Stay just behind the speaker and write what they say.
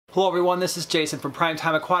Hello everyone, this is Jason from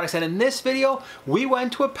Primetime Aquatics, and in this video we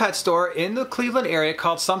went to a pet store in the Cleveland area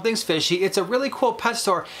called Something Fishy. It's a really cool pet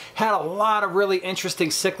store, had a lot of really interesting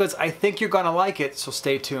cichlids. I think you're gonna like it, so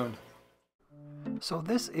stay tuned. So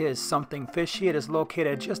this is Something Fishy. It is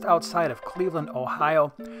located just outside of Cleveland,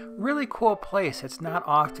 Ohio. Really cool place. It's not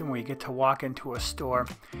often where you get to walk into a store,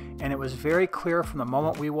 and it was very clear from the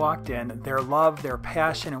moment we walked in, their love, their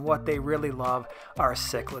passion, and what they really love are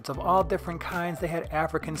cichlids of all different kinds. They had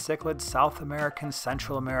African cichlids, South American,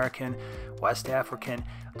 Central American, West African,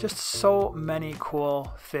 just so many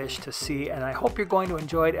cool fish to see, and I hope you're going to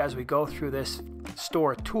enjoy it as we go through this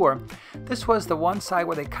store tour. This was the one side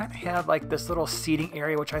where they kind of had like this little seating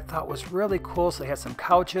area, which I thought was really cool. So they had some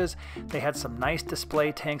couches, they had some nice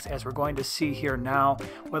display tanks, as we're going to see here now,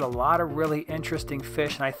 with a lot of really interesting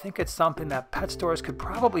fish, and I think it's something that pet stores could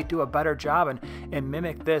probably do a better job and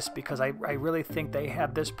mimic this, because I really think they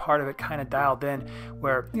have this part of it kind of dialed in,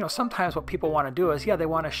 where, you know, sometimes what people want to do is, yeah, they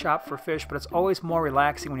want to shop for fish, but it's always more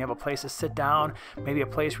relaxing when you have a place to sit down, maybe a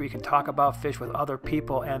place where you can talk about fish with other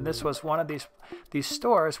people, and this was one of these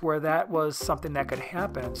stores where that was something that could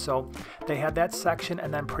happen. So they had that section,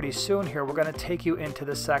 and then pretty soon here we're going to take you into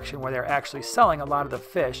the section where they're actually selling a lot of the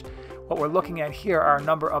fish. What we're looking at here are a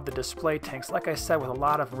number of the display tanks, like I said, with a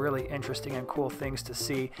lot of really interesting and cool things to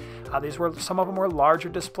see. Some of them were larger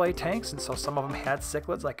display tanks, and so some of them had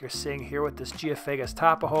cichlids, like you're seeing here with this Geophagus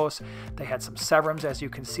tapajos. They had some severums, as you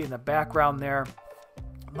can see in the background there.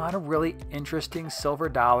 A lot of really interesting silver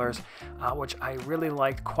dollars, which I really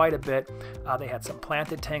liked quite a bit. They had some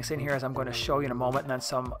planted tanks in here, as I'm going to show you in a moment, and then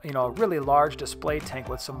some, you know, really large display tank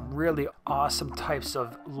with some really awesome types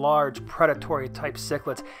of large predatory type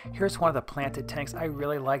cichlids. Here's one of the planted tanks. I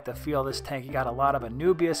really like the feel of this tank. You got a lot of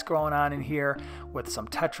Anubias growing on in here with some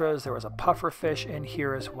tetras. There was a puffer fish in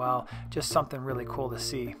here as well. Just something really cool to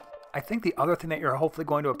see. I think the other thing that you're hopefully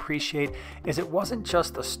going to appreciate is it wasn't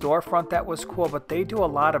just the storefront that was cool, but they do a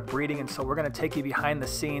lot of breeding, and so we're going to take you behind the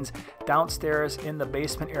scenes downstairs in the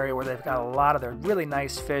basement area where they've got a lot of their really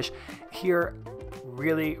nice fish. Here,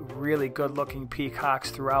 really good looking peacocks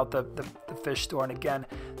throughout the fish store. And again,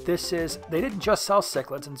 they didn't just sell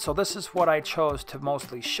cichlids, and so this is what I chose to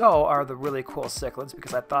mostly show are the really cool cichlids,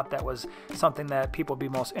 because I thought that was something that people would be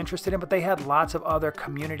most interested in, but they had lots of other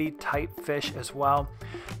community type fish as well.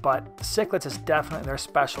 But cichlids is definitely their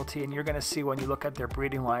specialty, and you're going to see when you look at their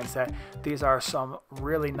breeding lines that these are some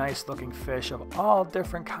really nice looking fish of all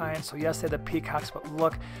different kinds. So yes, they had the peacocks, but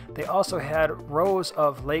look, they also had rows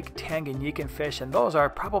of Lake Tanganyikan fish, and those are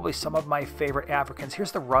probably some of my favorite Africans.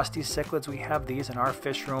 Here's the rusty cichlids. We have these in our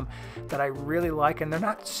fish room that I really like, and they're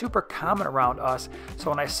not super common around us. So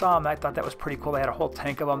when I saw them, I thought that was pretty cool. They had a whole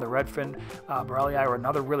tank of them. The redfin borellii were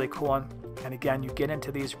another really cool one. And again, you get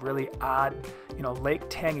into these really odd, you know, Lake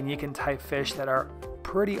Tanganyikan type fish that are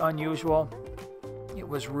pretty unusual. It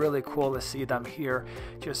was really cool to see them here,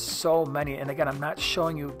 just so many. And again, I'm not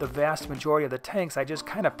showing you the vast majority of the tanks. I just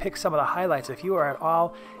kind of picked some of the highlights. If you are at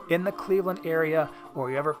all in the Cleveland area or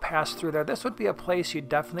you ever pass through there, this would be a place you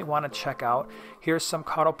definitely want to check out. Here's some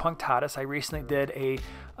Cautopunctatus. I recently did a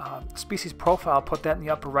species profile, put that in the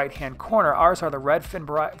upper right hand corner. Ours are the redfin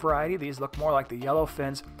variety. These look more like the yellow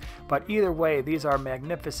fins, but either way, these are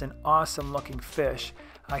magnificent, awesome looking fish.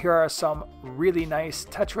 Here are some really nice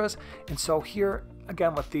tetras, and so here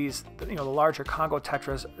again with these, you know, the larger Congo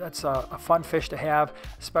tetras, that's a fun fish to have,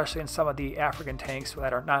 especially in some of the African tanks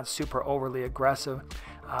that are not super overly aggressive.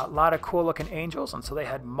 A lot of cool looking angels, and so they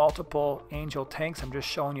had multiple angel tanks. I'm just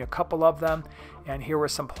showing you a couple of them, and here were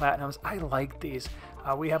some platinums. I like these.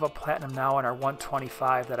 We have a platinum now in our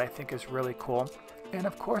 125 that I think is really cool. And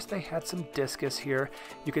of course they had some discus here.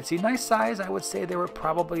 You can see nice size. I would say they were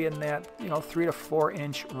probably in that, you know, 3 to 4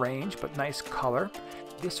 inch range, but nice color.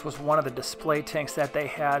 This was one of the display tanks that they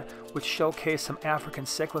had, which showcased some African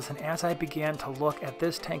cichlids. And as I began to look at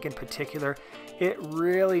this tank in particular, it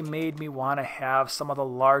really made me want to have some of the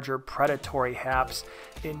larger predatory haps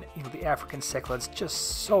in, you know, the African cichlids. Just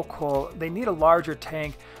so cool. They need a larger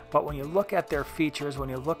tank, but when you look at their features, when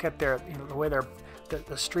you look at their, you know, the way they're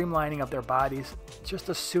the streamlining of their bodies, just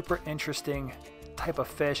a super interesting type of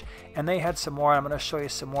fish. And they had some more. I'm going to show you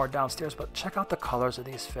some more downstairs, but check out the colors of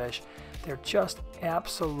these fish. They're just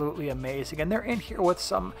absolutely amazing. And they're in here with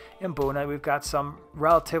some Mbuna. We've got some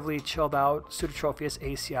relatively chilled out Pseudotropheus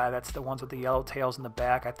acei. That's the ones with the yellow tails in the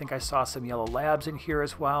back. I think I saw some yellow labs in here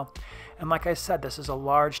as well. And like I said, this is a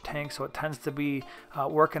large tank, so it tends to be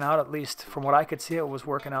working out, at least from what I could see, it was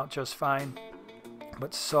working out just fine.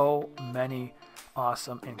 But so many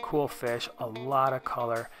awesome and cool fish, a lot of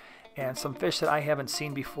color, and some fish that I haven't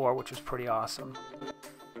seen before, which was pretty awesome.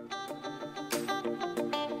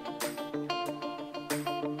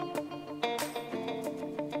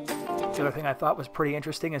 The other thing I thought was pretty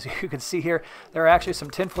interesting, as you can see here, there are actually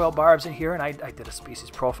some tinfoil barbs in here, and I did a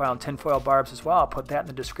species profile on tinfoil barbs as well. I'll put that in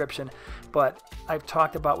the description. But I've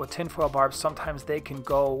talked about with tinfoil barbs, sometimes they can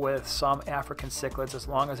go with some African cichlids as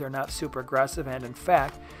long as they're not super aggressive. And in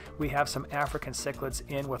fact, we have some African cichlids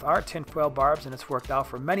in with our tinfoil barbs, and it's worked out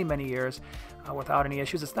for many, many years without any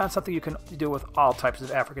issues. It's not something you can do with all types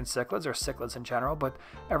of African cichlids or cichlids in general, but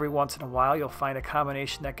every once in a while you'll find a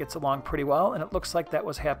combination that gets along pretty well, and it looks like that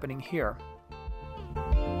was happening here.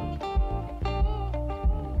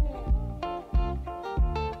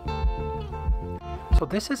 So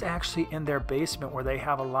this is actually in their basement where they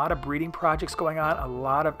have a lot of breeding projects going on, a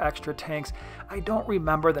lot of extra tanks. I don't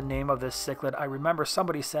remember the name of this cichlid. I remember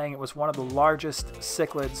somebody saying it was one of the largest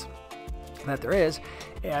cichlids that there is,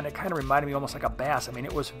 and it kind of reminded me almost like a bass. I mean,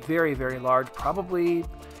 it was very, very large, probably,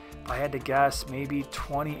 if I had to guess, maybe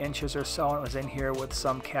 20 inches or so, and it was in here with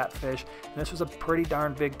some catfish. And this was a pretty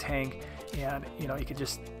darn big tank, and you know, you could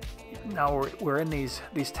just, now we're in these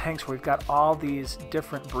tanks where we've got all these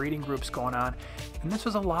different breeding groups going on, and this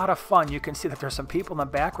was a lot of fun. You can see that there's some people in the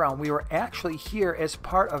background. We were actually here as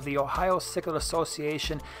part of the Ohio Cichlid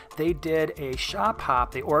Association. They did a shop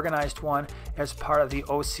hop. They organized one as part of the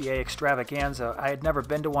OCA extravaganza. I had never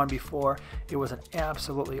been to one before. It was an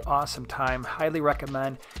absolutely awesome time. Highly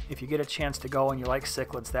recommend if you get a chance to go and you like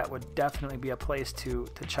cichlids, that would definitely be a place to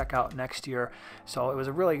check out next year. So it was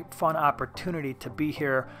a really fun opportunity to be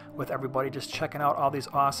here with everybody, just checking out all these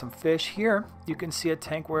awesome fish. Here you can see a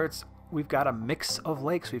tank where we've got a mix of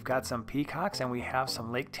lakes. We've got some peacocks and we have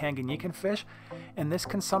some Lake Tanganyikan fish, and this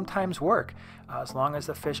can sometimes work as long as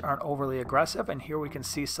the fish aren't overly aggressive. And here we can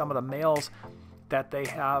see some of the males that they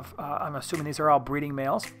have. I'm assuming these are all breeding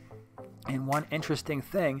males. And one interesting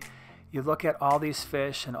thing, you look at all these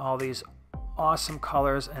fish and all these awesome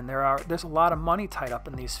colors, and there's a lot of money tied up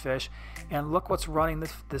in these fish. And look what's running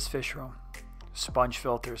this fish room. Sponge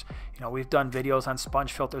filters. You know, we've done videos on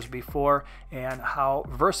sponge filters before and how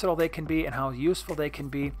versatile they can be and how useful they can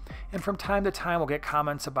be. And from time to time we'll get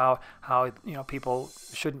comments about how, you know, people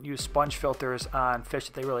shouldn't use sponge filters on fish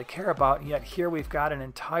that they really care about. And yet here we've got an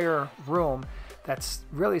entire room that's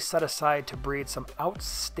really set aside to breed some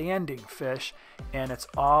outstanding fish, and it's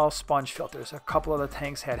all sponge filters. A couple of the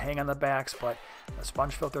tanks had hang on the backs, but the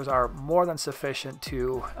sponge filters are more than sufficient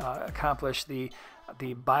to accomplish the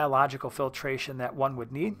biological filtration that one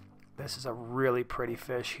would need. This is a really pretty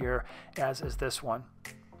fish here, as is this one.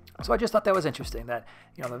 So I just thought that was interesting that,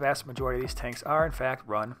 you know, the vast majority of these tanks are in fact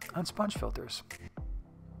run on sponge filters.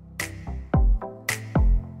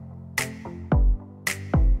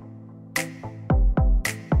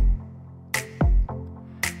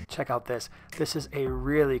 Check out this. This is a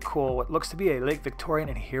really cool, what looks to be a Lake Victorian,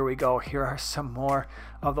 and here we go. Here are some more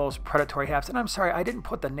of those predatory haps. And I'm sorry, I didn't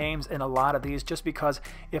put the names in a lot of these just because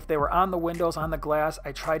if they were on the windows, on the glass,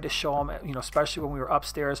 I tried to show them, you know, especially when we were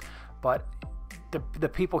upstairs. But the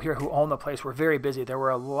people here who own the place were very busy. There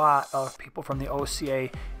were a lot of people from the OCA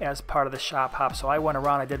as part of the shop hop. So I went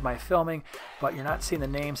around, I did my filming, but you're not seeing the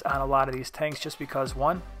names on a lot of these tanks just because,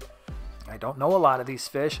 one, I don't know a lot of these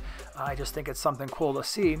fish. I just think it's something cool to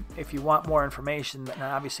see. If you want more information, and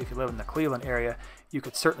obviously if you live in the Cleveland area, you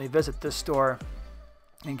could certainly visit this store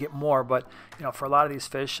and get more. But you know, for a lot of these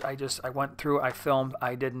fish, I went through, I filmed.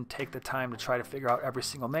 I didn't take the time to try to figure out every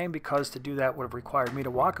single name, because to do that would have required me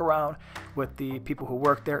to walk around with the people who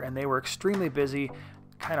work there, and they were extremely busy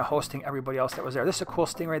kind of hosting everybody else that was there. This is a cool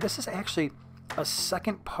stingray. This is actually a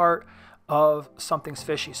second part of Something's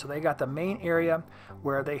Fishy. So they got the main area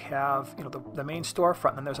where they have, you know, the main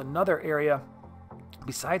storefront, and there's another area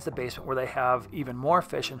besides the basement where they have even more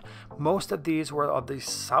fish, and most of these were of the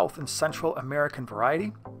South and Central American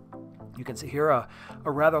variety. You can see here a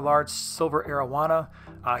rather large silver arowana.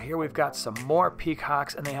 Here we've got some more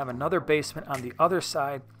peacocks, and they have another basement on the other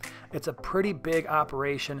side. It's a pretty big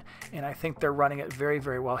operation, and I think they're running it very,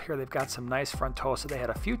 very well. Here they've got some nice frontosa. They had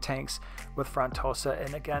a few tanks with frontosa,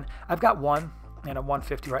 and again, I've got one and a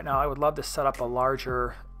 150 right now. I would love to set up a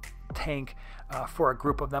larger tank for a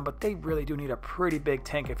group of them, but they really do need a pretty big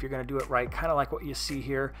tank if you're going to do it right, kind of like what you see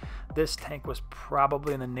here. This tank was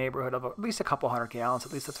probably in the neighborhood of at least a couple hundred gallons,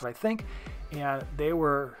 at least that's what I think, and they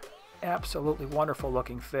were absolutely wonderful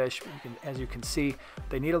looking fish. As you can see,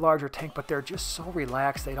 they need a larger tank, but they're just so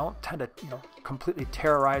relaxed. They don't tend to, you know, completely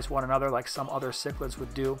terrorize one another like some other cichlids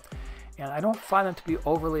would do. And I don't find them to be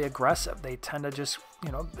overly aggressive. They tend to just,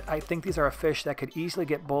 you know, I think these are a fish that could easily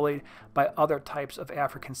get bullied by other types of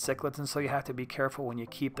African cichlids, and so you have to be careful when you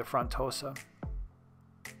keep the frontosa.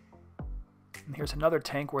 And here's another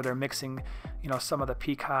tank where they're mixing, you know, some of the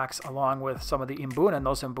peacocks along with some of the imbuna, and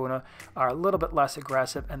those imbuna are a little bit less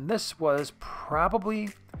aggressive. And this was probably,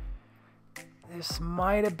 This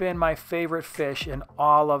might have been my favorite fish in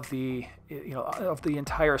all of the, of the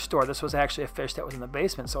entire store. This was actually a fish that was in the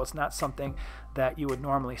basement, so it's not something that you would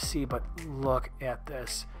normally see, but look at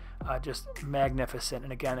this. Just magnificent.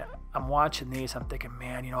 And again, I'm watching these, I'm thinking,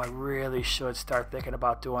 man, I really should start thinking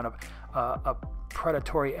about doing a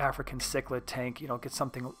predatory African cichlid tank, get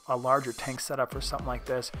a larger tank set up for something like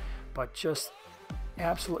this. But just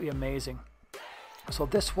absolutely amazing. So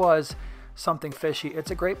this was Something Fishy. It's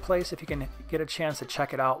a great place if you can get a chance to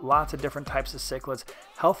check it out. Lots of different types of cichlids,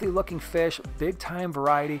 healthy looking fish, big time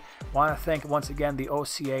variety. Want to thank once again the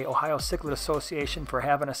OCA, Ohio Cichlid Association, for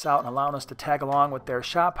having us out and allowing us to tag along with their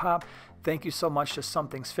shop hop. Thank you so much to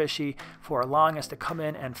Something Fishy for allowing us to come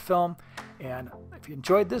in and film. And if you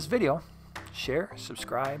enjoyed this video, share,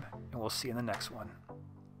 subscribe, and we'll see you in the next one.